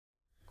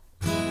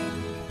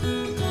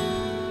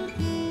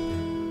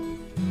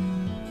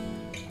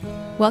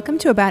Welcome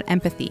to About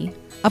Empathy,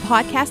 a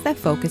podcast that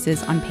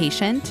focuses on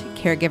patient,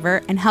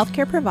 caregiver, and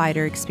healthcare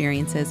provider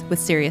experiences with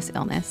serious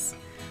illness.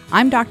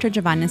 I'm Dr.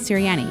 Giovanna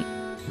Siriani.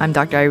 I'm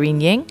Dr.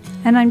 Irene Ying.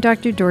 And I'm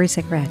Dr. Doris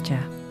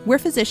Agracha. We're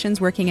physicians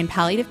working in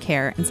palliative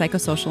care and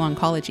psychosocial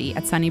oncology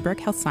at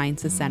Sunnybrook Health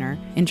Sciences Centre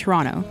in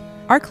Toronto.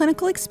 Our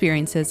clinical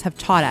experiences have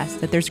taught us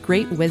that there's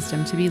great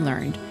wisdom to be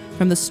learned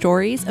from the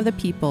stories of the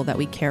people that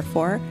we care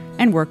for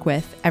and work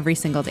with every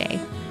single day.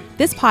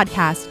 This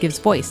podcast gives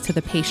voice to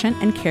the patient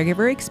and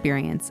caregiver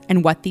experience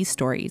and what these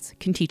stories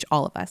can teach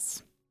all of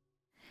us.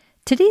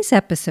 Today's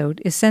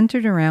episode is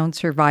centered around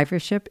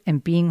survivorship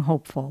and being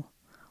hopeful.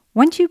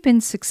 Once you've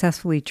been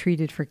successfully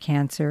treated for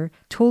cancer,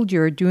 told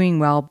you're doing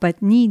well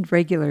but need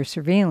regular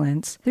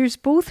surveillance, there's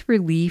both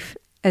relief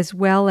as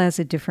well as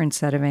a different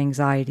set of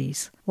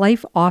anxieties.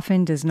 Life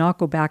often does not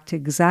go back to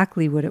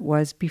exactly what it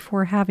was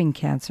before having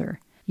cancer.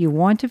 You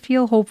want to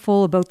feel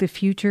hopeful about the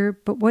future,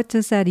 but what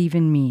does that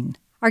even mean?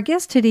 Our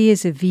guest today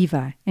is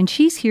Aviva, and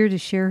she's here to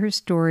share her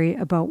story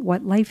about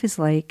what life is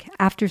like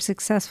after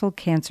successful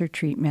cancer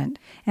treatment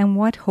and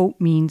what hope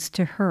means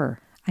to her.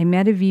 I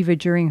met Aviva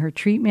during her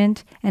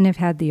treatment and have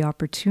had the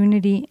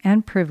opportunity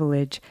and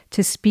privilege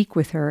to speak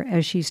with her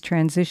as she's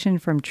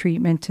transitioned from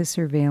treatment to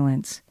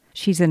surveillance.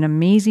 She's an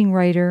amazing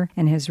writer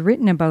and has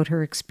written about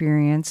her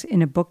experience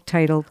in a book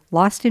titled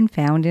Lost and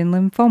Found in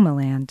Lymphoma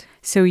Land.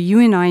 So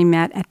you and I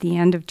met at the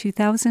end of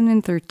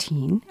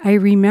 2013. I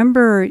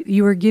remember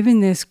you were given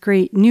this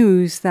great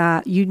news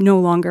that you no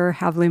longer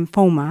have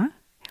lymphoma,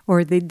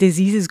 or the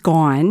disease is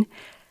gone.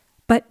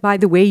 But by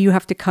the way, you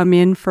have to come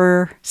in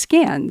for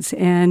scans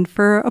and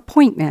for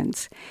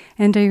appointments.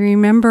 And I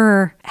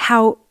remember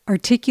how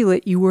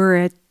articulate you were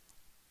at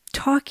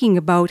talking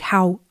about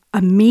how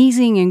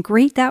amazing and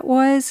great that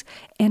was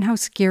and how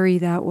scary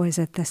that was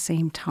at the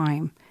same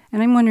time.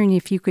 And I'm wondering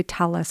if you could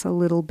tell us a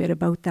little bit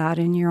about that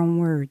in your own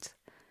words.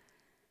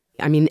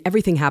 I mean,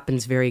 everything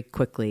happens very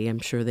quickly. I'm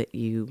sure that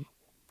you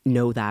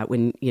know that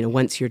when,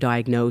 once you're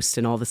diagnosed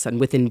and all of a sudden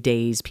within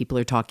days, people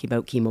are talking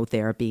about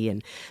chemotherapy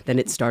and then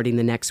it's starting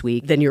the next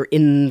week, then you're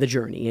in the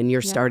journey and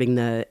you're starting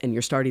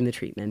the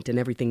treatment and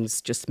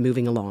everything's just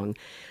moving along.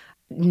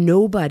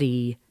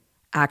 Nobody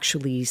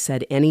actually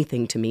said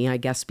anything to me, I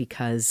guess,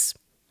 because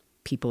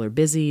people are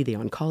busy, the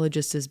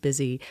oncologist is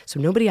busy. So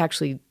nobody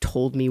actually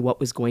told me what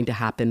was going to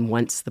happen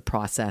once the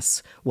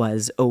process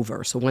was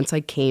over. So once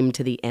I came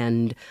to the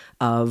end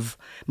of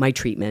my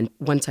treatment,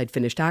 once I'd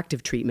finished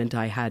active treatment,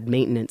 I had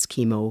maintenance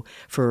chemo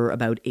for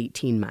about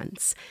 18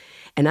 months.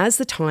 And as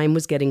the time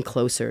was getting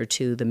closer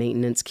to the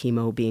maintenance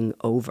chemo being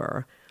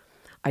over,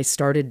 I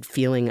started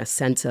feeling a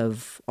sense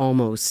of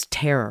almost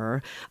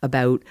terror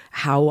about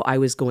how I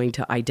was going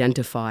to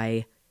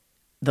identify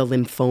the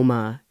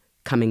lymphoma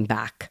coming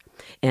back.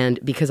 And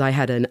because I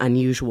had an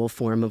unusual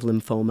form of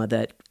lymphoma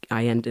that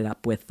I ended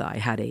up with, I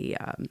had a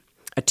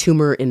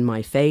tumor in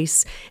my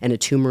face and a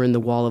tumor in the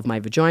wall of my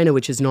vagina,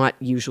 which is not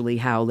usually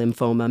how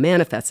lymphoma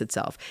manifests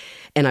itself.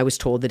 And I was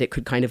told that it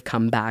could kind of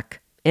come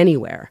back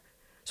anywhere.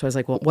 So I was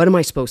like, well, what am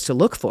I supposed to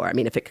look for? I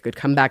mean, if it could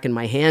come back in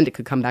my hand, it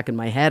could come back in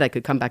my head, I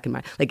could come back in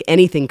my,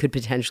 anything could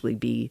potentially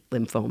be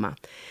lymphoma.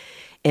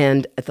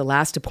 And at the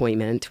last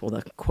appointment, well,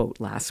 the quote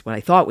last, what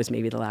I thought was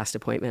maybe the last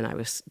appointment, I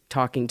was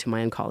talking to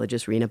my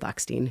oncologist, Rena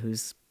Buckstein,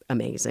 who's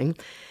amazing.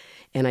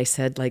 And I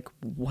said,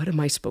 what am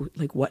I supposed,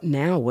 what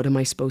now? What am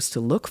I supposed to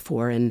look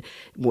for? And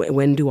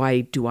when do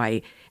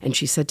I, and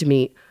she said to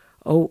me,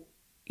 oh,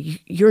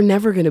 you're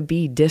never going to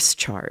be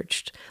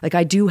discharged.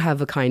 I do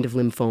have a kind of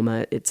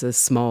lymphoma. It's a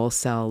small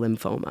cell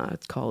lymphoma.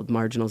 It's called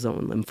marginal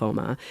zone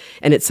lymphoma.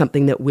 And it's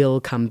something that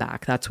will come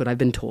back. That's what I've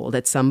been told.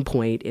 At some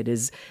point, it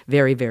is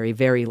very, very,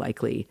 very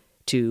likely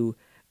to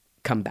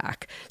come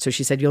back. So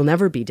she said, you'll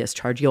never be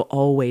discharged. You'll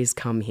always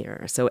come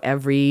here. So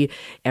every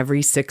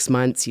 6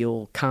 months,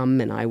 you'll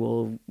come and I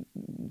will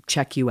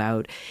check you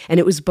out. And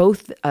it was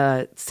both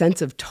a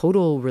sense of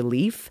total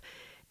relief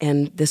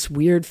and this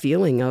weird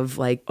feeling of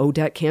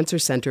Odette Cancer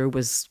Center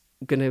was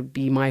going to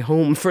be my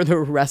home for the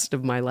rest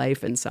of my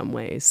life in some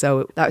ways.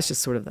 So that was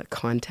just sort of the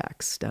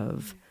context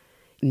of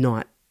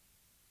not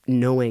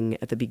knowing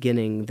at the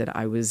beginning that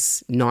I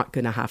was not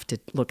going to have to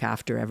look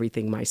after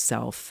everything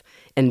myself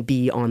and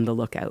be on the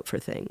lookout for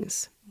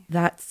things.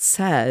 That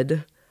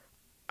said,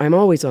 I'm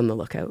always on the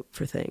lookout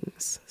for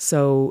things.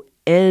 So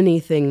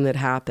anything that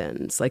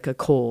happens, like a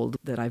cold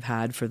that I've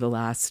had for the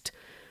last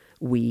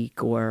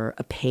week or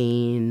a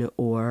pain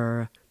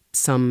or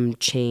some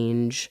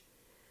change,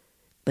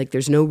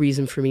 there's no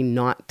reason for me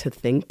not to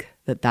think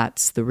that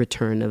that's the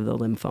return of the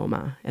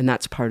lymphoma. And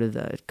that's part of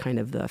the kind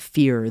of the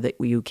fear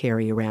that you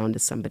carry around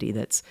as somebody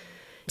that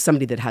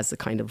has the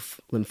kind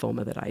of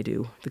lymphoma that I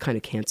do, the kind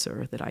of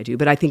cancer that I do.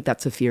 But I think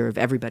that's a fear of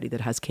everybody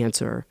that has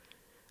cancer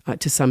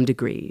to some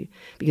degree,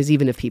 because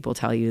even if people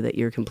tell you that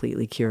you're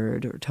completely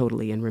cured or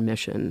totally in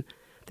remission,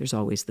 there's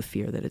always the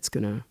fear that it's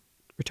going to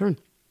return.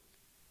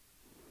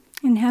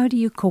 And how do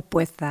you cope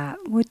with that?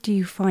 What do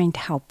you find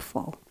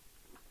helpful?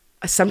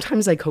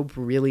 Sometimes I cope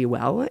really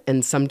well,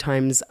 and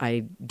sometimes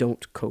I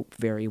don't cope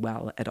very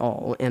well at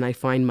all. And I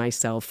find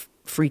myself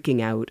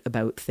freaking out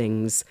about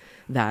things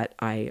that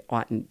I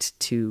oughtn't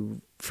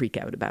to freak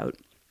out about.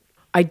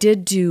 I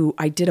did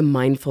a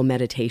mindful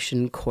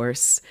meditation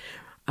course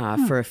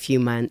for a few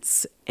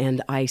months,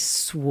 and I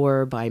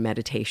swore by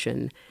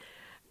meditation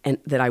and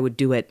that I would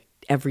do it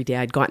every day.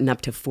 I'd gotten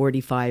up to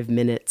 45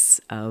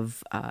 minutes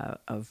of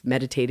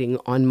meditating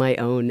on my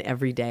own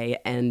every day,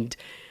 and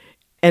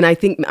I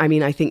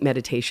think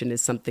meditation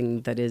is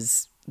something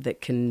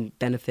that can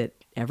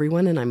benefit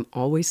everyone, and I'm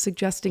always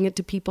suggesting it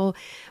to people,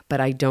 but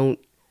I don't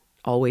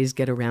always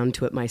get around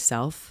to it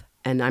myself.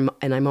 And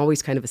I'm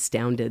always kind of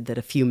astounded that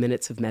a few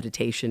minutes of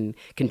meditation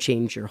can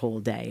change your whole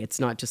day. It's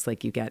not just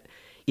like you get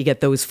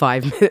those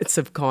 5 minutes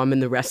of calm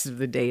and the rest of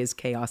the day is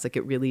chaos. Like,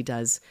 it really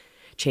does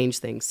change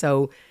things.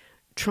 So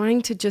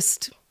trying to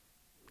just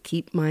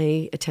keep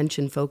my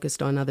attention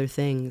focused on other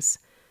things,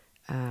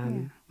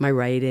 my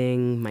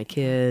writing, my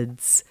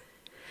kids.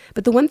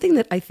 But the one thing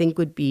that I think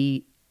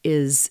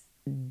is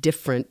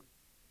different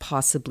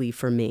possibly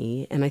for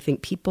me, and I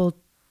think people,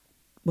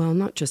 well,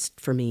 not just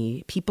for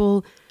me,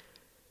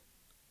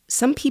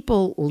 some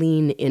people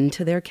lean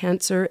into their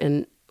cancer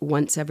and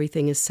once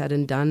everything is said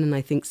and done, and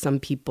I think some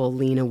people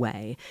lean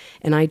away.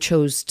 And I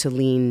chose to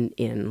lean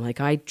in. Like,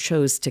 I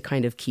chose to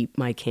kind of keep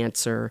my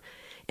cancer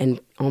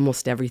and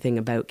almost everything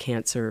about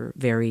cancer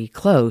very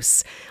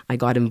close. I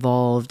got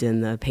involved in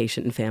the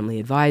Patient and Family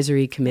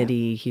Advisory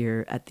Committee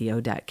here at the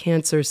Odette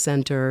Cancer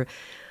Center.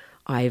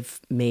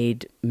 I've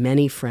made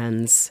many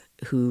friends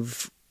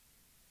who've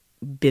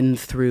been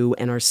through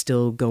and are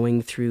still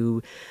going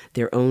through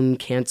their own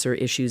cancer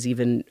issues,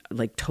 even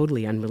like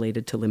totally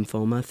unrelated to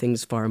lymphoma,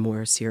 things far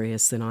more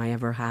serious than I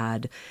ever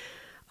had.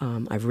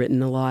 I've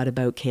written a lot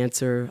about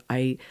cancer.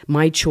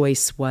 My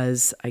choice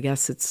was, I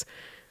guess it's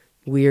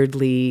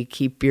weirdly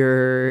keep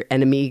your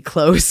enemy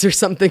close or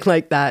something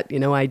like that.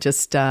 I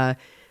just,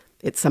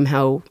 it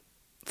somehow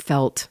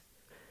felt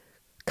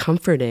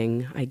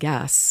comforting, I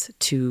guess,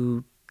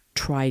 to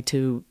try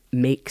to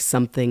make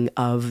something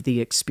of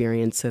the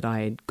experience that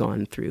I had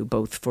gone through,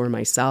 both for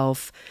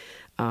myself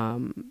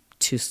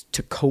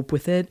to cope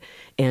with it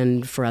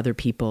and for other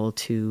people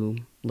to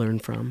learn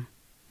from.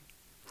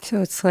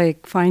 So it's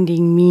like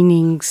finding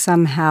meaning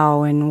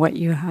somehow in what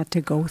you had to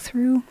go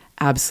through?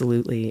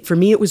 Absolutely. For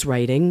me, it was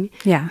writing.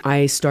 Yeah.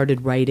 I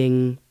started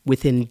writing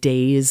within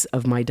days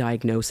of my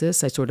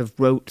diagnosis. I sort of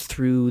wrote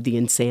through the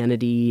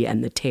insanity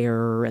and the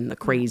terror and the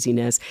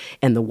craziness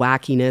and the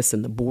wackiness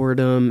and the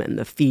boredom and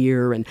the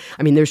fear. And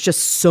I mean, there's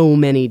just so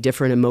many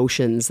different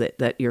emotions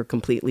that you're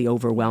completely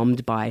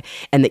overwhelmed by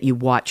and that you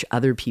watch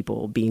other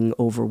people being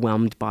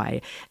overwhelmed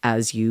by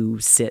as you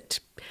sit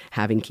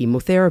having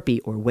chemotherapy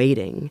or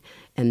waiting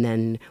and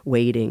then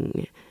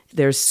waiting.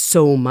 There's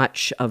so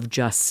much of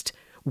just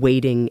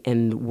waiting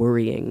and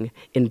worrying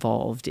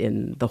involved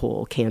in the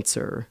whole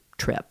cancer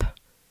trip.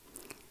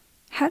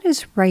 How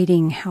does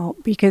writing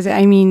help? Because,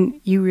 I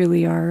mean, you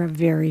really are a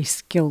very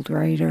skilled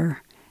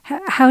writer.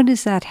 How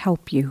does that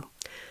help you?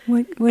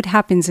 What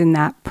happens in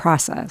that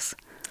process?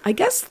 I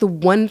guess the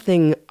one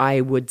thing I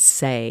would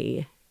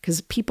say,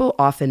 because people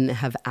often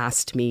have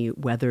asked me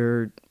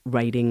whether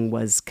writing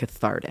was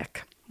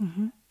cathartic.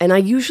 Mm-hmm. And I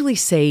usually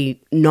say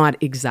not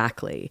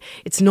exactly.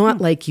 It's not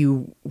like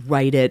you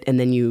write it and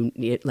then you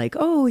like,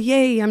 oh,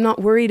 yay, I'm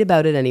not worried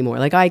about it anymore.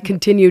 Like, I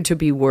continue to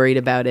be worried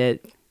about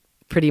it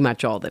pretty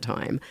much all the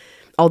time.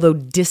 Although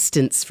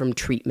distance from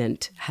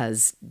treatment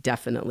has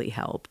definitely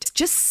helped. It's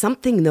just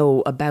something,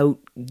 though, about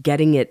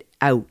getting it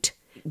out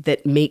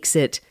that makes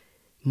it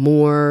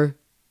more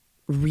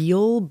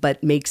real,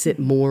 but makes it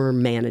more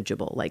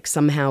manageable. Like,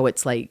 somehow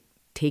it's like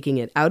taking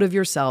it out of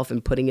yourself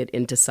and putting it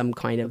into some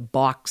kind of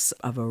box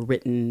of a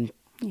written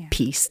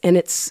piece. And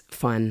it's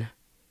fun,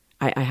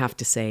 I have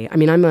to say. I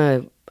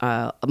mean,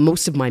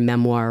 most of my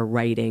memoir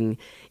writing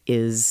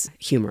is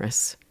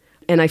humorous.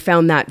 And I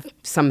found that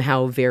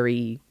somehow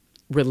very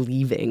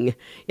relieving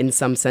in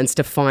some sense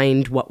to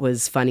find what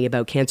was funny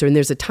about cancer. And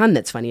there's a ton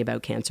that's funny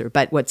about cancer.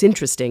 But what's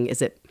interesting is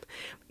that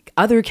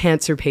other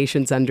cancer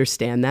patients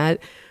understand that.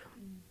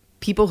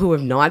 People who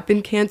have not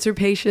been cancer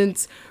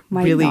patients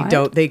really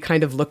don't. They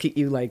kind of look at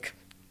you like,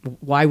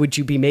 why would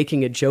you be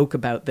making a joke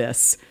about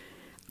this?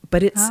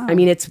 But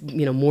it's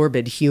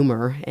morbid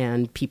humor,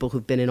 and people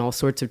who've been in all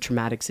sorts of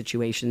traumatic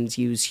situations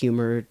use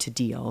humor to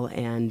deal,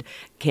 and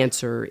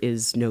cancer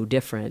is no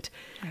different.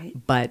 Right.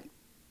 But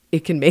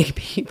it can make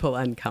people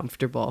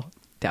uncomfortable,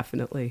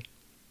 definitely.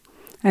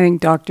 I think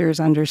doctors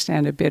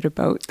understand a bit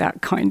about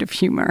that kind of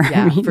humor.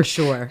 Yeah, for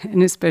sure.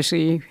 And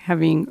especially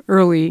having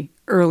early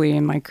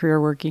in my career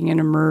working in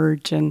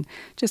Emerge and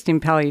just in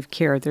palliative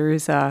care,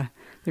 there's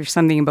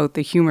something about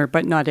the humor,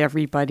 but not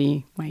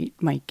everybody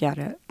might get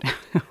it.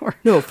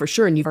 No, for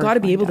sure. And you've got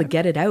to be able to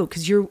get it out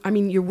because you're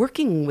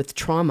working with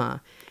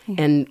trauma. Yeah.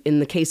 And in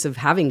the case of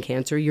having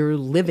cancer, you're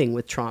living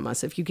with trauma.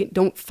 So if you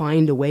don't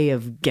find a way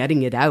of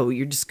getting it out,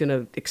 you're just going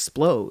to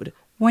explode.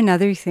 One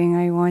other thing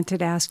I wanted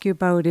to ask you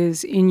about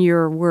is in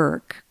your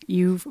work,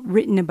 you've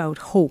written about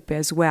hope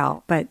as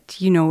well. But,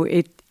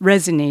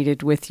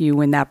 resonated with you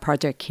when that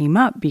project came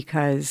up,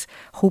 because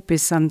hope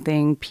is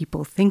something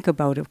people think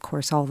about, of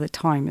course, all the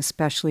time,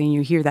 especially, and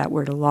you hear that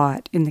word a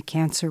lot in the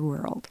cancer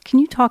world. Can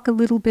you talk a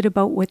little bit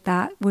about what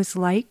that was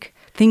like,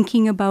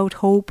 thinking about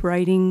hope,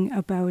 writing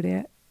about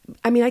it?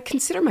 I mean, I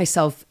consider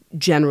myself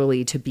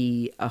generally to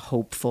be a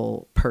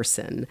hopeful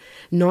person,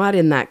 not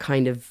in that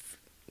kind of,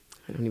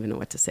 I don't even know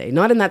what to say,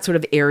 not in that sort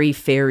of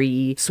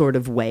airy-fairy sort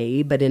of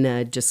way, but in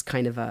a just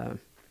kind of a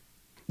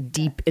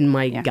deep in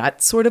my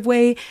gut sort of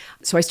way.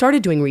 So I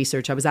started doing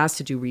research. I was asked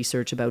to do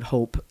research about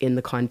hope in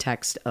the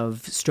context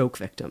of stroke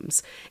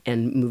victims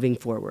and moving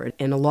forward.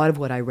 And a lot of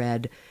what I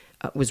read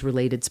was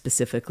related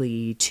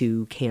specifically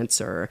to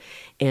cancer.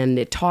 And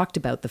it talked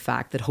about the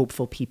fact that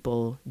hopeful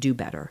people do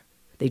better.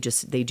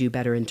 They do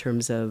better in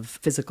terms of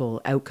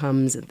physical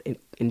outcomes,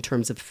 in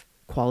terms of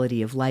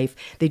quality of life.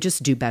 They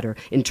just do better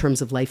in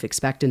terms of life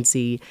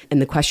expectancy.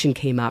 And the question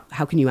came up,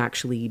 how can you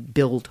actually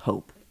build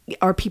hope?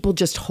 Are people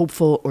just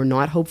hopeful or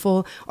not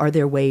hopeful? Are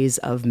there ways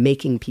of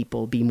making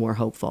people be more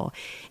hopeful?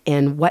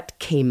 And what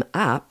came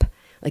up,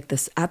 like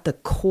this, at the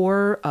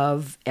core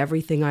of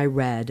everything I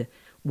read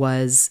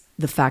was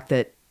the fact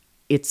that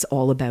it's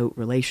all about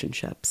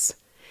relationships.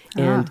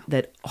 And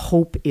that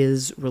hope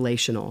is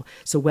relational.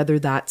 So whether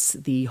that's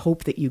the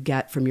hope that you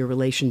get from your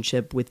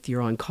relationship with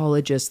your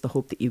oncologist, the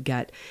hope that you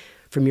get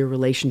from your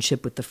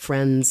relationship with the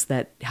friends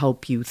that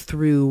help you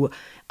through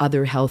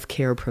other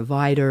healthcare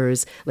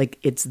providers, like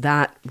it's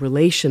that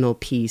relational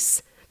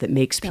piece that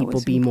makes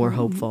people be more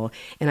hopeful.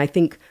 And I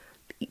think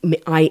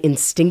I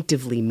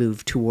instinctively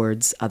move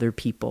towards other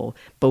people,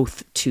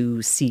 both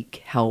to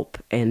seek help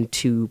and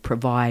to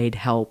provide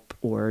help,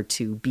 or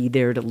to be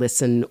there to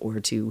listen, or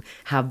to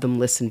have them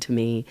listen to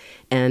me.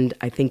 And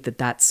I think that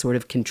that's sort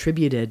of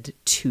contributed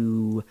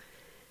to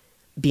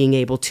being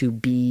able to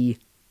be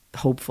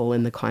hopeful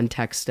in the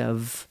context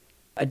of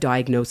a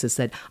diagnosis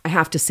that I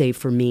have to say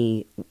for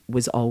me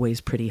was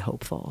always pretty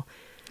hopeful.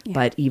 Yeah.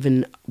 But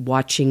even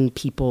watching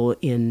people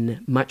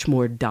in much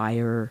more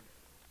dire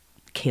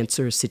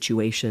cancer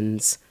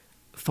situations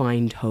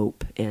find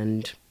hope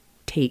and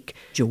take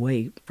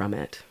joy from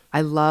it.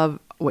 I love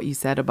what you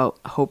said about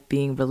hope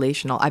being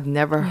relational. I've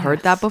never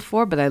heard that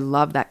before, but I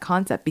love that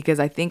concept, because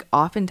I think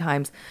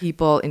oftentimes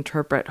people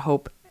interpret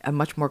hope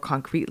much more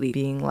concretely,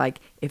 being like,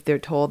 if they're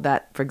told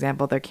that, for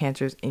example, their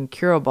cancer is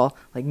incurable,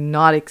 like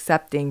not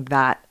accepting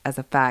that as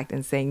a fact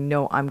and saying,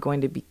 no, I'm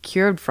going to be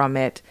cured from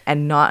it,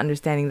 and not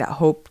understanding that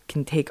hope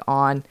can take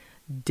on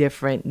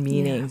different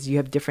meanings. You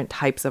have different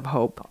types of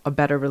hope: a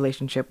better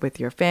relationship with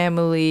your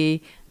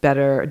family,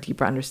 better,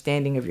 deeper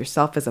understanding of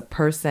yourself as a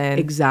person.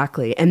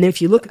 Exactly. And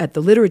if you look at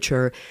the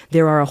literature,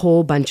 there are a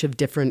whole bunch of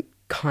different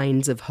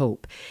kinds of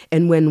hope.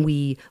 And when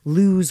we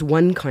lose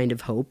one kind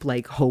of hope,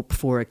 like hope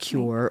for a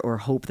cure or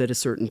hope that a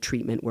certain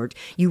treatment worked,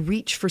 you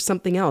reach for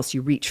something else.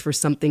 You reach for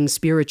something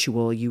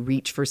spiritual. You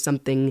reach for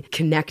something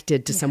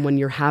connected to someone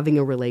you're having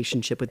a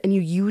relationship with. And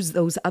you use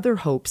those other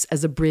hopes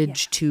as a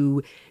bridge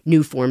to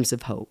new forms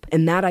of hope.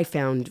 And that I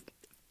found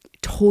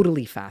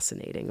totally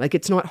fascinating. Like,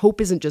 it's not,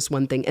 hope isn't just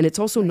one thing, and it's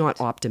also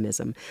not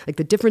optimism. Like,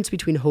 the difference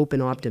between hope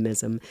and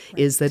optimism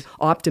is that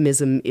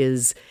optimism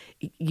is,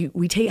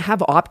 we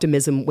have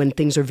optimism when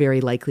things are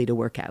very likely to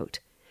work out,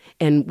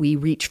 and we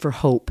reach for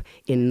hope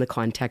in the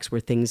context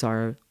where things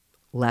are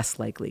less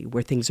likely,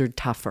 where things are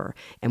tougher,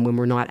 and when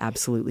we're not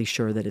absolutely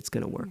sure that it's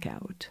going to work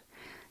out.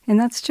 And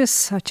that's just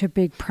such a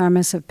big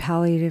premise of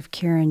palliative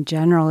care in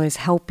general, is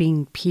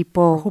helping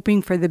people,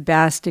 hoping for the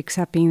best,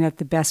 accepting that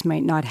the best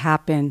might not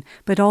happen,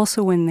 but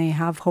also when they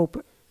have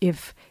hope,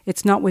 if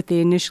it's not what they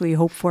initially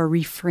hoped for,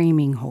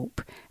 reframing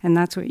hope. And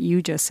that's what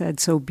you just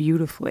said so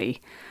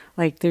beautifully.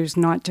 Like, there's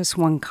not just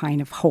one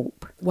kind of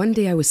hope. One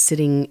day I was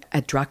sitting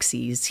at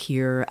Druxy's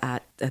here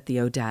at the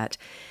Odette,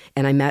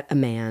 and I met a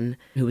man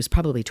who was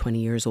probably 20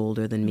 years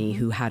older than me,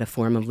 who had a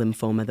form of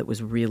lymphoma that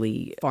was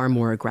really far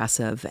more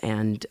aggressive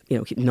and,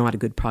 not a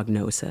good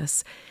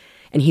prognosis.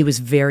 And he was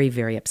very,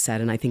 very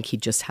upset. And I think he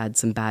just had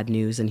some bad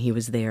news. And he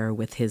was there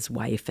with his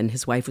wife. And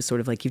his wife was sort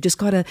of like, you've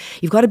got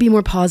to be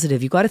more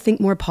positive. You've got to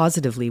think more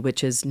positively,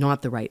 which is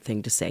not the right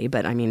thing to say.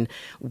 But I mean,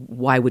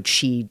 why would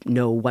she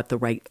know what the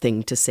right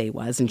thing to say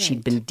was? And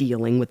she'd been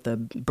dealing with the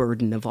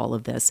burden of all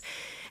of this.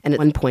 And at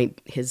one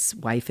point, his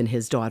wife and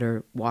his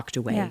daughter walked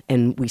away.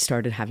 And we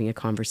started having a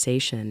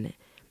conversation.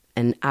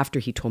 And after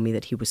he told me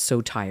that he was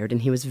so tired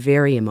and he was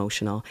very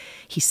emotional,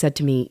 he said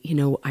to me,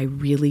 I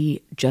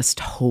really just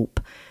hope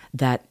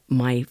that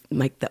my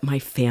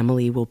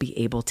family will be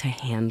able to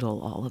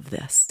handle all of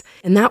this.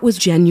 And that was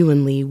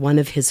genuinely one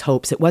of his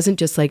hopes. It wasn't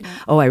just like,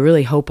 oh, I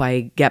really hope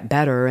I get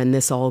better and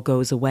this all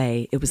goes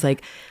away. It was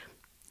like,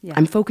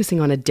 I'm focusing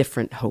on a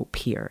different hope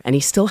here. And he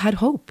still had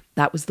hope.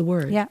 That was the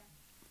word. Yeah.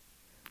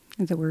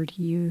 The word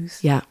he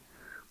used. Yeah.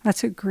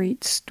 That's a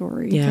great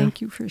story. Yeah.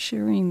 Thank you for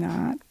sharing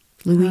that.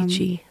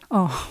 Luigi.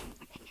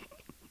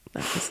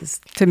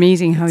 It's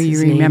amazing how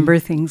you remember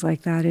things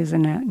like that,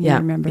 isn't it? You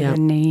remember the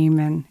name,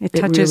 and it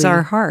touches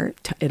our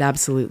heart. It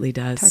absolutely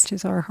does.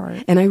 Touches our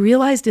heart. And I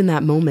realized in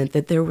that moment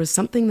that there was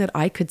something that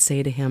I could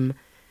say to him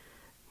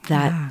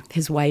that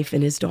his wife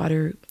and his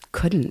daughter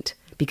couldn't,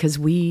 because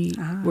we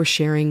were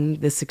sharing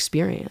this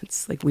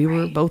experience. Like we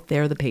were both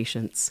there, the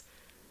patients.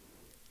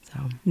 So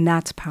And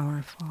that's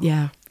powerful.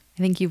 yeah.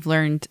 I think you've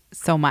learned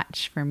so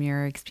much from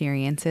your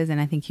experiences,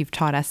 and I think you've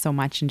taught us so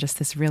much in just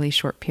this really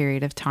short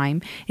period of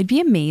time. It'd be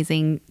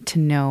amazing to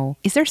know,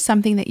 is there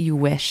something that you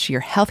wish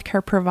your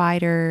healthcare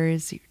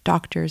providers, your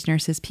doctors,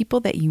 nurses, people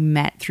that you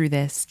met through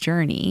this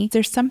journey, is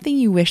there something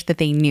you wish that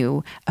they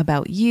knew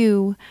about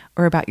you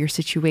or about your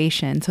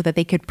situation so that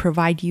they could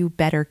provide you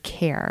better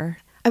care?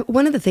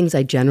 One of the things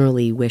I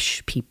generally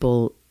wish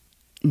people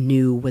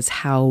knew was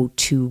how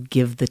to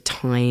give the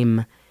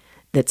time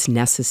that's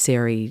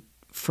necessary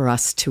for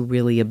us to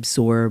really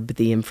absorb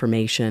the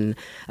information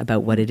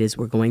about what it is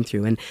we're going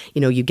through. And,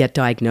 you get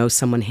diagnosed,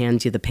 someone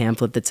hands you the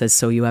pamphlet that says,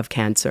 so you have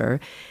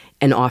cancer,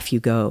 and off you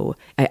go.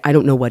 I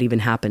don't know what even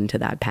happened to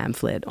that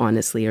pamphlet,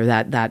 honestly, or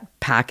that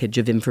package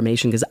of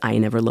information, because I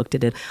never looked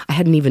at it. I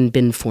hadn't even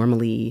been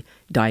formally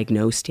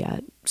diagnosed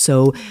yet.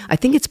 So I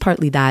think it's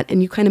partly that.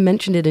 And you kind of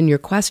mentioned it in your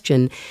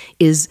question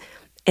is,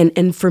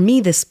 and for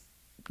me, this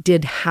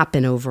did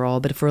happen overall,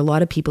 but for a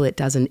lot of people it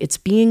doesn't. It's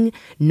being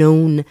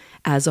known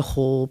as a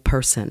whole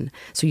person.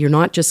 So you're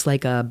not just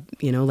like a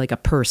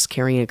purse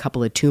carrying a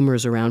couple of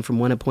tumors around from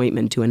one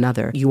appointment to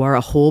another. You are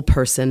a whole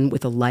person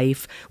with a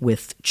life,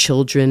 with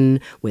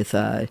children, with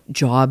a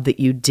job that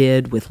you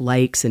did, with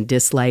likes and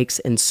dislikes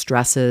and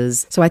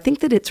stresses. So I think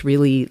that it's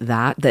really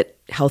that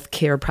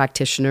healthcare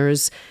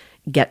practitioners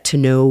get to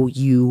know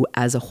you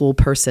as a whole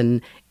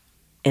person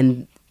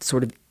and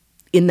sort of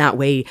in that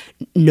way,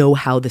 know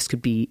how this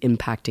could be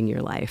impacting your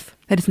life.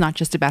 That it's not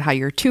just about how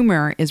your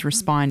tumor is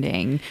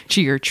responding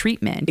to your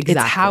treatment. Exactly.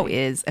 It's how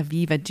is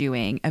Aviva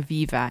doing,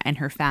 Aviva and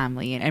her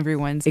family and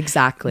everyone's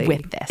exactly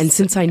with this. And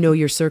since I know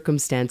your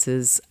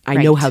circumstances, I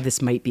know how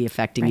this might be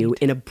affecting you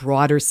in a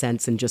broader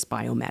sense than just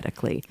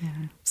biomedically,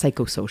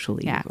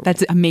 psychosocially. Yeah,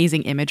 that's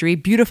amazing imagery,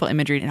 beautiful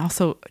imagery, and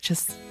also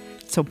just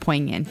so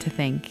poignant to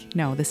think,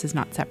 no, this is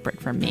not separate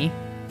from me.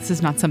 This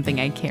is not something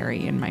I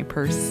carry in my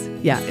purse.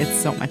 Yeah.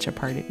 It's so much a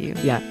part of you.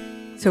 Yeah.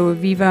 So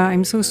Aviva,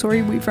 I'm so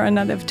sorry we've run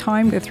out of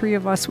time. The three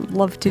of us would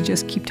love to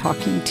just keep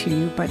talking to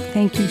you, but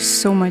thank you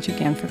so much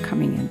again for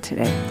coming in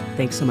today.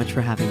 Thanks so much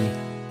for having me.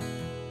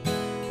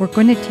 We're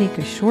going to take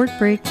a short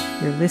break.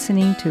 You're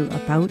listening to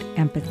About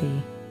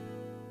Empathy.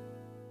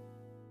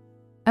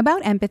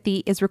 About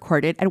Empathy is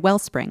recorded at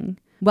Wellspring.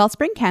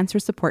 Wellspring Cancer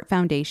Support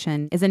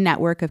Foundation is a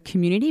network of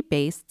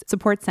community-based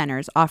support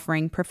centers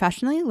offering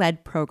professionally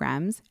led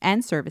programs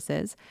and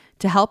services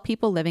to help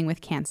people living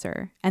with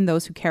cancer and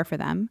those who care for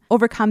them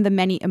overcome the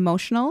many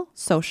emotional,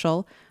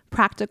 social,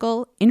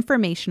 practical,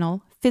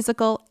 informational,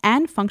 physical,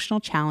 and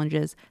functional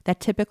challenges that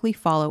typically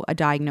follow a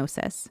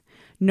diagnosis.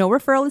 No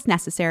referral is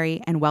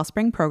necessary, and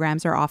Wellspring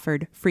programs are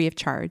offered free of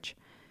charge.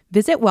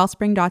 Visit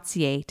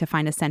wellspring.ca to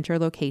find a center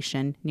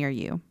location near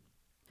you.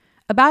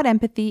 About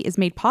Empathy is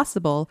made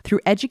possible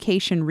through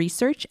education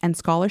research and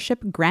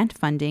scholarship grant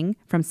funding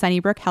from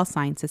Sunnybrook Health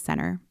Sciences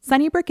Centre.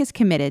 Sunnybrook is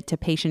committed to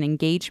patient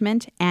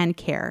engagement and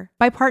care.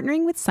 By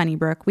partnering with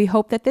Sunnybrook, we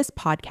hope that this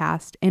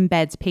podcast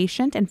embeds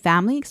patient and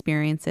family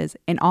experiences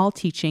in all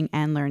teaching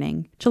and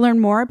learning. To learn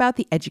more about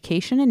the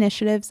education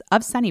initiatives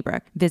of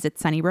Sunnybrook, visit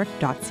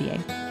sunnybrook.ca.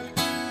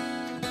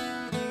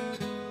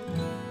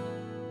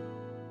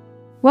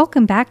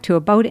 Welcome back to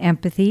About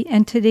Empathy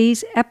and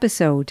today's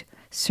episode,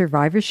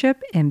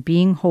 Survivorship and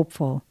Being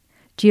Hopeful.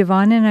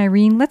 Giovanna and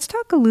Irene, let's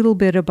talk a little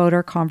bit about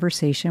our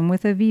conversation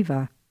with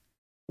Aviva.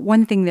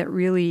 One thing that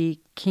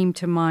really came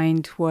to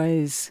mind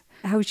was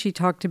how she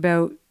talked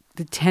about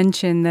the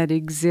tension that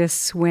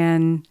exists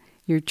when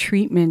your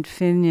treatment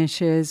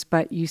finishes,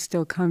 but you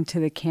still come to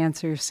the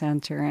cancer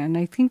center. And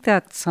I think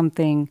that's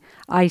something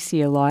I see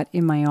a lot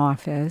in my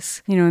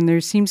office. And there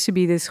seems to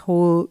be this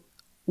whole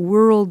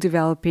world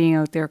developing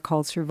out there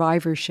called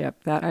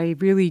survivorship that I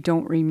really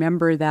don't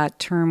remember that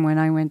term when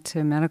I went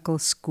to medical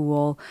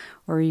school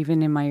or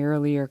even in my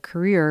earlier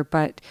career,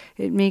 but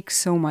it makes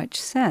so much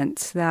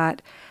sense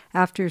that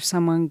after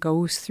someone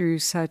goes through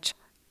such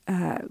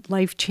a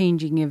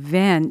life-changing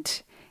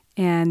event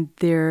and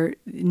they're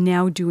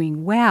now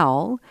doing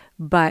well,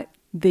 but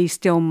they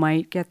still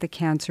might get the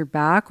cancer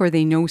back, or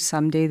they know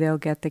someday they'll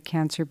get the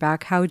cancer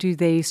back. How do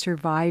they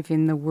survive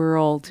in the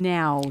world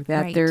now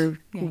that they're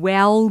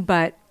well,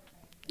 but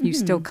you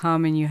still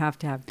come and you have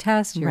to have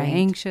tests, you're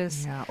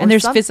anxious. Yeah. And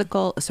there's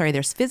physical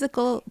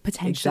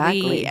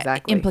potentially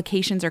exactly.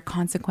 implications or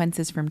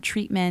consequences from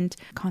treatment,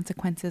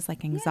 consequences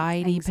like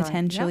anxiety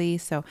potentially.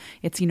 So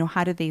it's,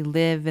 how do they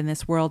live in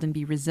this world and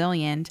be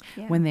resilient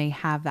when they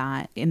have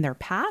that in their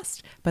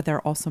past, but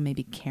they're also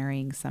maybe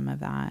carrying some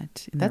of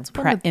that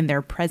in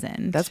their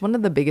present. That's one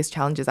of the biggest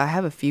challenges. I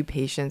have a few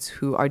patients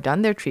who are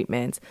done their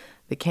treatments.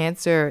 The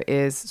cancer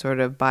is sort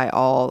of by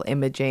all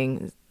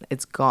imaging,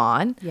 it's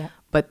gone. Yeah.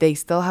 But they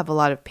still have a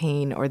lot of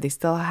pain, or they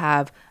still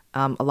have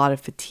a lot of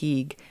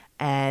fatigue,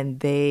 and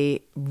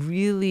they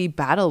really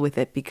battle with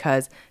it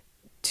because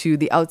to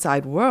the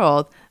outside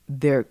world,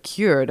 they're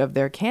cured of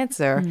their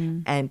cancer.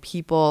 And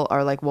people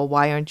are like, well,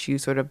 why aren't you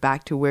sort of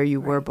back to where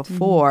you were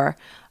before?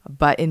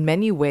 But in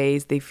many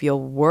ways, they feel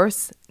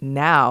worse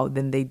now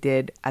than they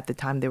did at the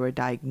time they were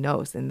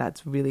diagnosed. And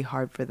that's really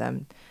hard for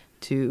them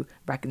to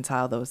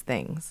reconcile those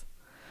things.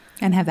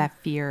 And have that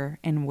fear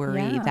and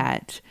worry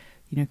that,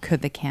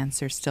 could the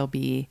cancer still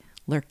be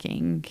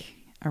lurking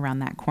around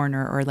that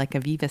corner? Or like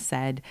Aviva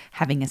said,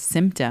 having a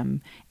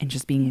symptom and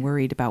just being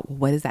worried about, well,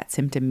 what does that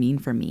symptom mean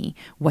for me?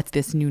 What's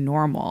this new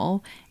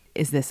normal?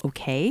 Is this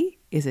okay?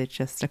 Is it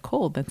just a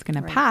cold that's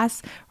going to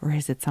pass? Or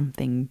is it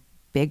something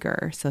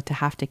bigger? So to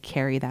have to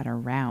carry that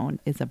around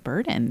is a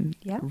burden,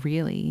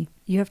 really.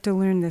 You have to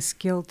learn the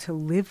skill to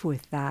live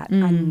with that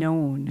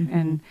unknown.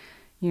 And,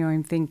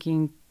 I'm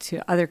thinking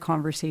to other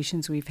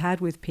conversations we've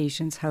had with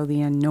patients, how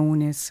the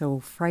unknown is so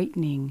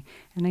frightening.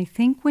 And I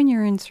think when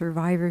you're in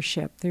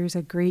survivorship, there's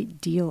a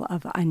great deal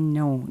of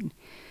unknown.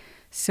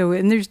 So,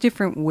 and there's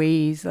different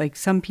ways, like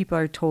some people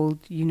are told,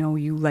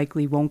 you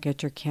likely won't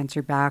get your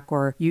cancer back,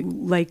 or you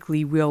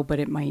likely will, but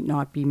it might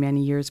not be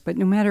many years. But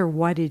no matter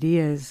what it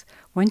is,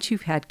 once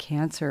you've had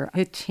cancer,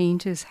 it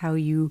changes how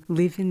you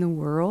live in the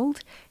world.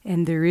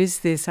 And there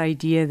is this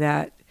idea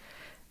that,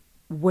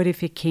 what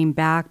if it came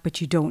back,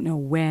 but you don't know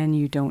when,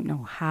 you don't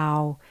know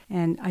how?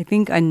 And I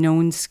think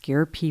unknowns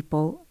scare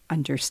people,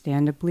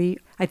 understandably.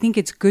 I think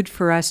it's good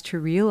for us to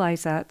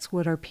realize that's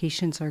what our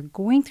patients are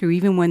going through,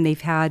 even when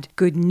they've had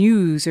good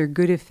news or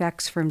good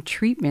effects from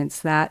treatments,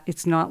 that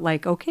it's not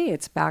like, okay,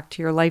 it's back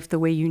to your life the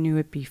way you knew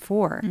it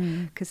before,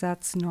 because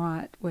that's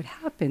not what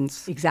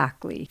happens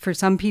exactly. For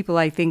some people,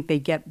 I think they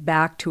get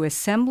back to a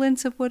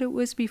semblance of what it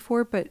was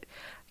before, but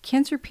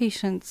cancer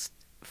patients,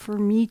 for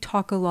me,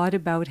 talk a lot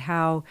about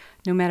how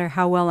no matter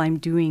how well I'm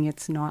doing,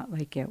 it's not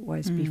like it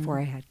was before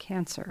I had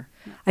cancer.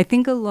 I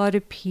think a lot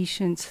of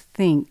patients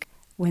think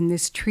when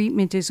this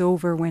treatment is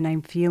over, when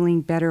I'm feeling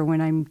better,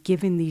 when I'm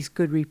given these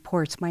good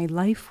reports, my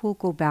life will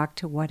go back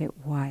to what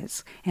it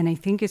was. And I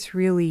think it's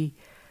really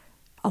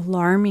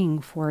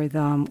alarming for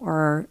them,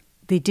 or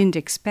they didn't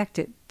expect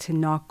it to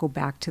not go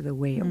back to the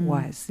way it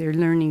was. They're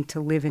learning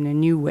to live in a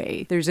new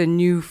way. There's a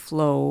new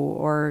flow,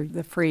 or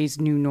the phrase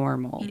new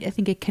normal. I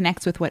think it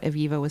connects with what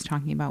Aviva was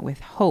talking about with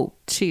hope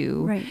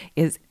too,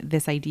 is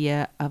this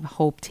idea of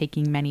hope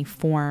taking many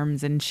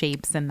forms and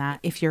shapes, and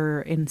that if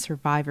you're in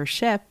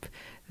survivorship,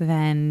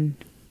 then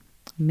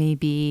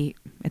maybe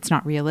it's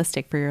not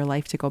realistic for your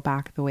life to go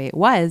back the way it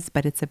was,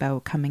 but it's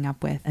about coming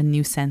up with a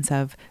new sense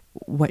of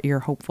what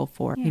you're hopeful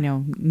for,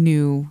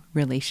 new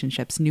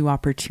relationships, new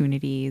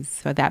opportunities.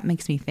 So that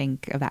makes me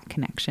think of that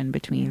connection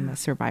between the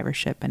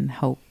survivorship and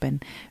hope,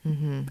 and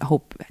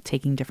hope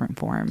taking different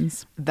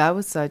forms. That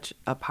was such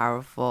a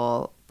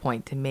powerful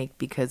point to make,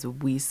 because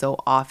we so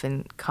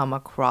often come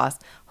across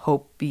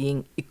hope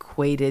being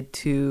equated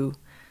to,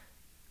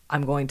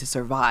 I'm going to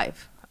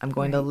survive. I'm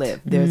going to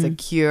live. There's a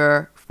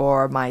cure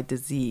for my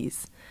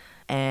disease.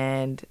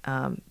 And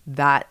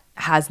that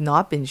has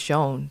not been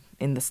shown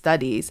in the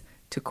studies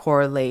to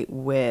correlate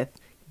with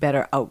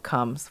better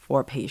outcomes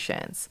for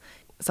patients.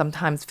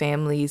 Sometimes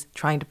families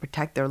trying to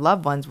protect their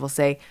loved ones will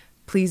say,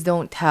 please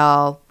don't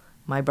tell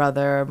my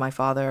brother, my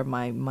father,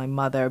 my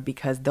mother,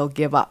 because they'll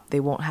give up. They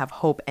won't have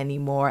hope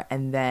anymore,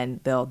 and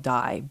then they'll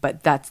die.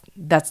 But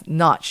that's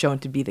not shown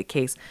to be the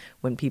case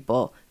when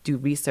people do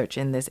research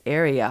in this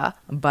area.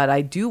 But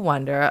I do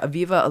wonder,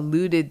 Aviva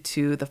alluded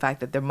to the fact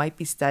that there might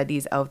be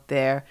studies out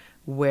there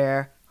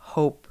where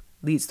hope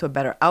leads to a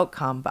better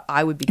outcome, but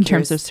I would be curious in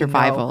terms of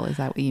survival, is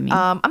that what you mean?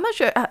 I'm not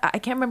sure. I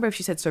can't remember if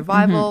she said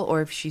survival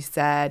or if she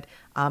said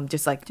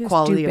just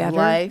quality of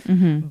life.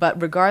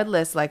 But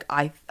regardless,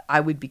 I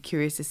would be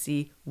curious to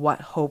see what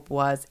hope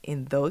was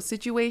in those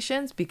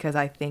situations, because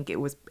I think it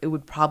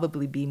would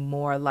probably be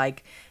more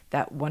like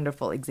that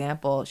wonderful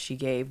example she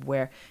gave,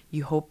 where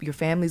you hope your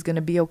family's going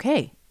to be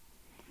okay,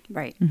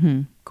 right?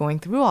 Going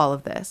through all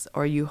of this,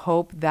 or you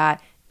hope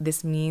that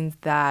this means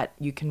that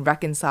you can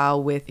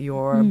reconcile with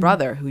your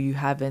brother who you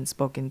haven't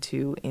spoken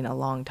to in a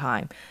long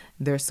time.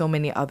 There's so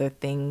many other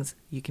things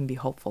you can be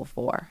hopeful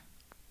for.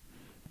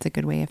 It's a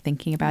good way of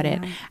thinking about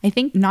it. I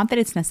think not that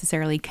it's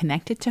necessarily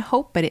connected to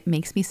hope, but it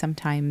makes me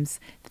sometimes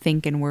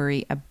think and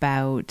worry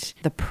about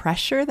the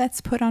pressure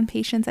that's put on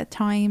patients at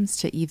times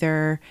to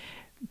either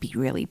be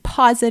really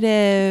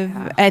positive.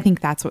 I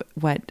think that's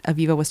what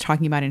Aviva was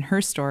talking about in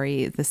her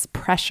story, this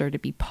pressure to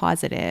be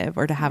positive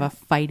or to have a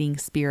fighting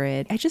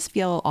spirit. I just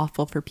feel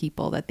awful for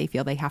people that they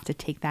feel they have to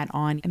take that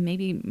on, and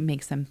maybe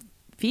makes them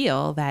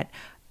feel that,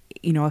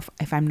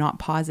 if I'm not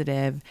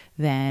positive,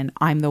 then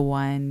I'm the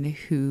one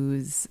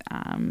who's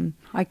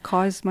I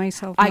caused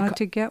myself not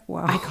to get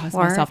well. I caused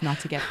myself not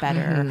to get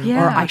better,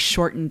 or I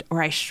shortened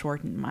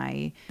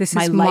my this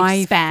my is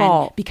lifespan my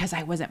fault because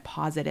I wasn't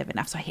positive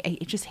enough. So I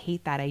just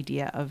hate that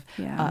idea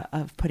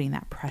of putting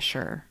that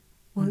pressure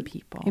on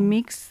people. It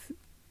makes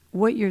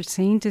what you're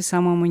saying to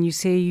someone when you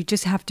say you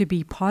just have to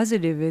be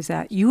positive is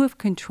that you have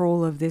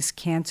control of this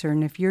cancer,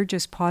 and if you're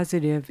just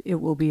positive, it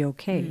will be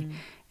okay.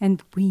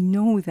 And we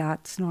know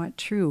that's not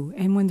true.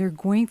 And when they're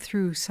going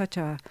through such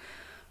a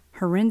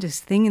horrendous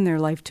thing in their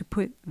life, to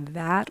put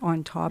that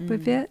on top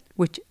of it,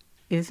 which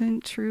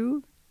isn't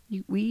true.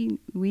 We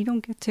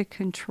don't get to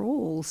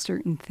control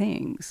certain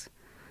things.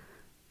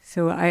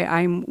 So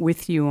I'm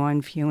with you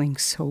on feeling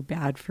so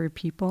bad for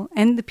people.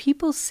 And the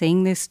people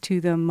saying this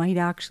to them might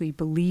actually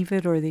believe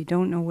it, or they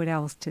don't know what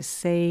else to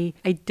say.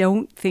 I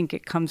don't think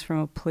it comes from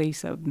a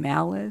place of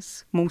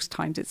malice. Most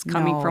times it's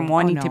coming from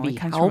wanting to be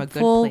helpful. From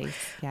a good place.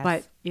 Yes.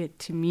 But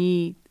to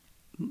me,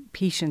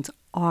 patients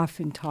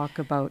often talk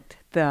about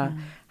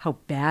how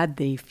bad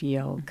they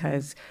feel,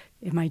 because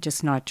am I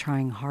just not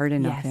trying hard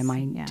enough? Yes, am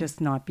I just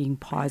not being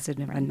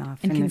positive enough?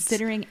 And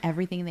considering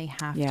everything they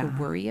have to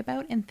worry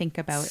about and think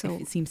about, so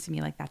it seems to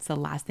me like that's the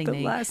last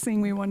thing last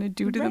thing we want to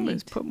do to them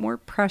is put more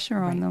pressure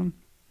on them.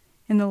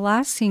 And the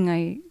last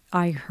thing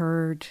I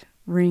heard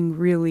ring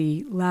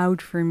really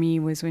loud for me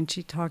was when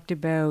she talked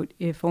about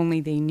if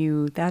only they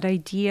knew, that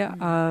idea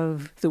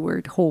of the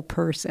word whole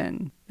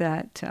person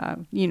that,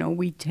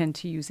 we tend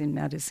to use in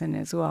medicine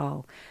as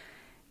well.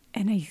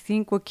 And I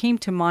think what came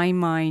to my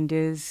mind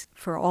is,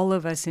 for all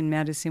of us in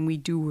medicine, we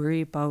do worry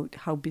about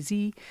how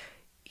busy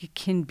it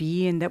can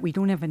be and that we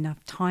don't have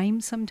enough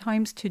time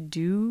sometimes to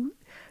do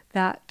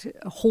that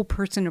whole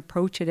person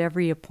approach at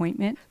every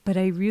appointment. But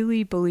I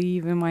really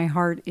believe in my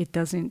heart it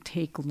doesn't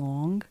take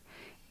long.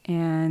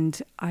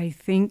 And I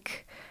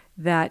think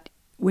that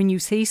when you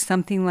say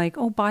something like,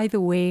 oh, by the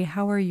way,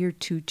 how are your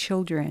 2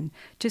 children?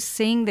 Just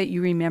saying that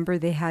you remember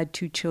they had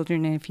 2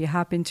 children, and if you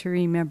happen to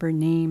remember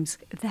names,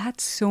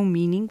 that's so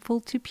meaningful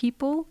to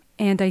people.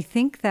 And I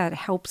think that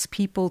helps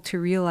people to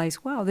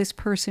realize, wow, this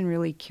person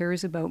really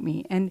cares about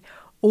me. And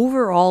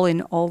overall,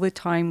 in all the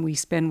time we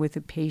spend with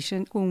a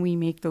patient, when we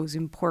make those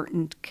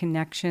important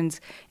connections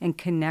and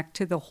connect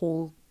to the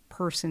whole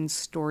person's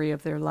story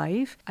of their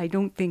life, I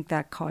don't think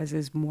that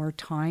causes more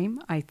time.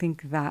 I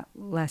think that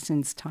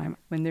lessens time.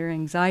 When their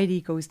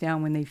anxiety goes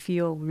down, when they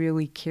feel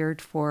really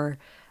cared for,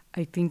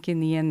 I think in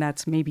the end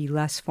that's maybe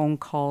less phone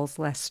calls,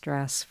 less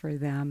stress for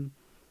them.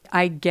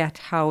 I get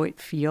how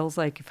it feels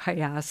like if I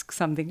ask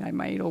something, I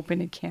might open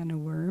a can of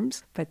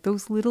worms. But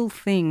those little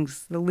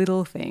things, the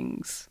little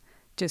things,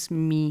 just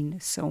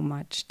mean so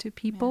much to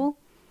people.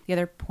 Yeah.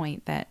 The other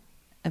point that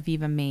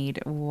Aviva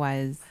made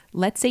was,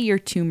 let's say your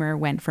tumor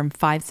went from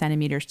 5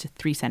 centimeters to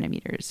 3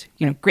 centimeters.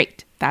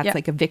 Great. That's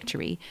like a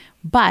victory.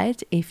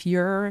 But if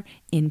you're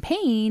in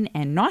pain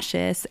and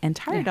nauseous and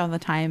tired all the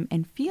time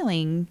and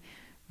feeling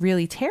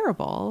really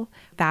terrible,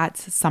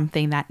 that's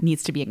something that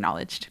needs to be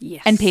acknowledged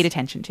and paid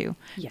attention to.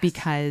 Yes.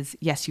 Because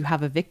yes, you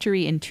have a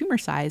victory in tumor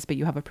size, but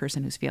you have a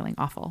person who's feeling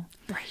awful.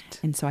 Right.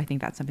 And so I think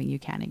that's something you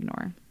can't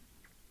ignore.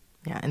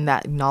 Yeah. And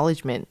that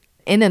acknowledgement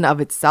in and of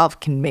itself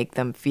can make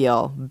them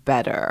feel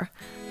better.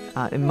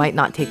 It might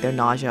not take their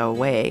nausea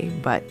away,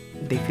 but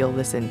they feel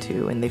listened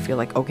to and they feel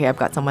like, okay, I've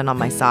got someone on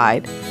my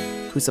side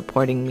who's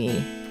supporting me.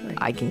 Right.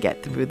 I can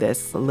get through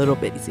this a little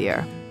bit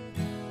easier.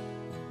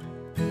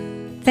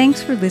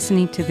 Thanks for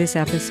listening to this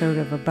episode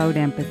of About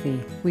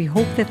Empathy. We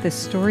hope that the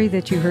story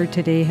that you heard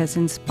today has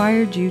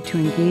inspired you to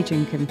engage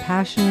in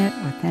compassionate,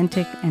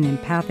 authentic, and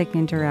empathic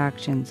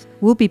interactions.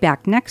 We'll be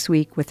back next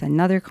week with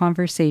another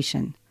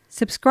conversation.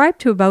 Subscribe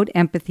to About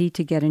Empathy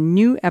to get a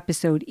new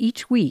episode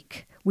each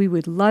week. We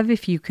would love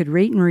if you could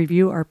rate and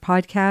review our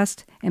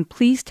podcast, and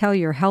please tell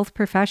your health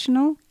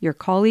professional, your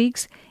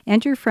colleagues,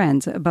 and your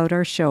friends about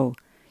our show.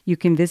 You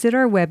can visit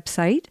our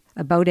website,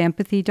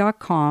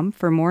 aboutempathy.com,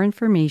 for more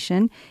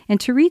information and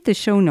to read the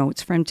show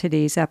notes from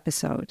today's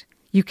episode.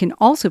 You can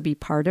also be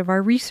part of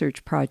our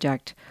research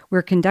project.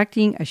 We're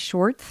conducting a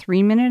short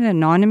 3-minute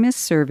anonymous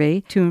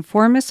survey to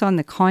inform us on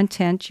the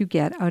content you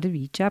get out of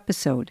each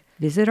episode.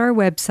 Visit our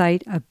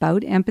website,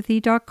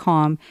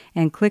 aboutempathy.com,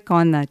 and click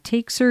on the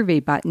Take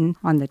Survey button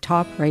on the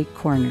top right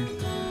corner.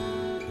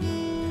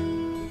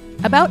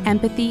 About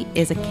Empathy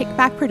is a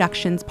Kickback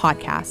Productions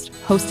podcast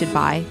hosted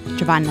by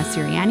Giovanna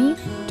Siriani,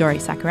 Dori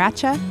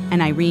Sakaracha,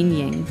 and Irene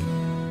Ying.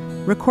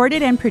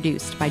 Recorded and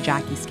produced by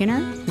Jackie Skinner,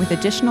 with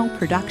additional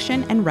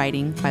production and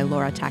writing by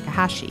Laura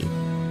Takahashi.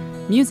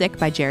 Music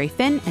by Jerry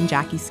Finn and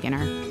Jackie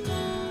Skinner.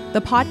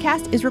 The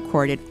podcast is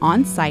recorded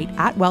on site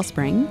at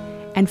Wellspring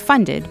and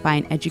funded by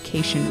an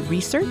education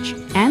research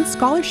and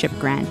scholarship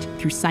grant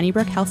through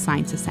Sunnybrook Health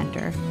Sciences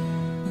Center.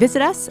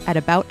 Visit us at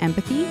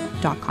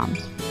aboutempathy.com.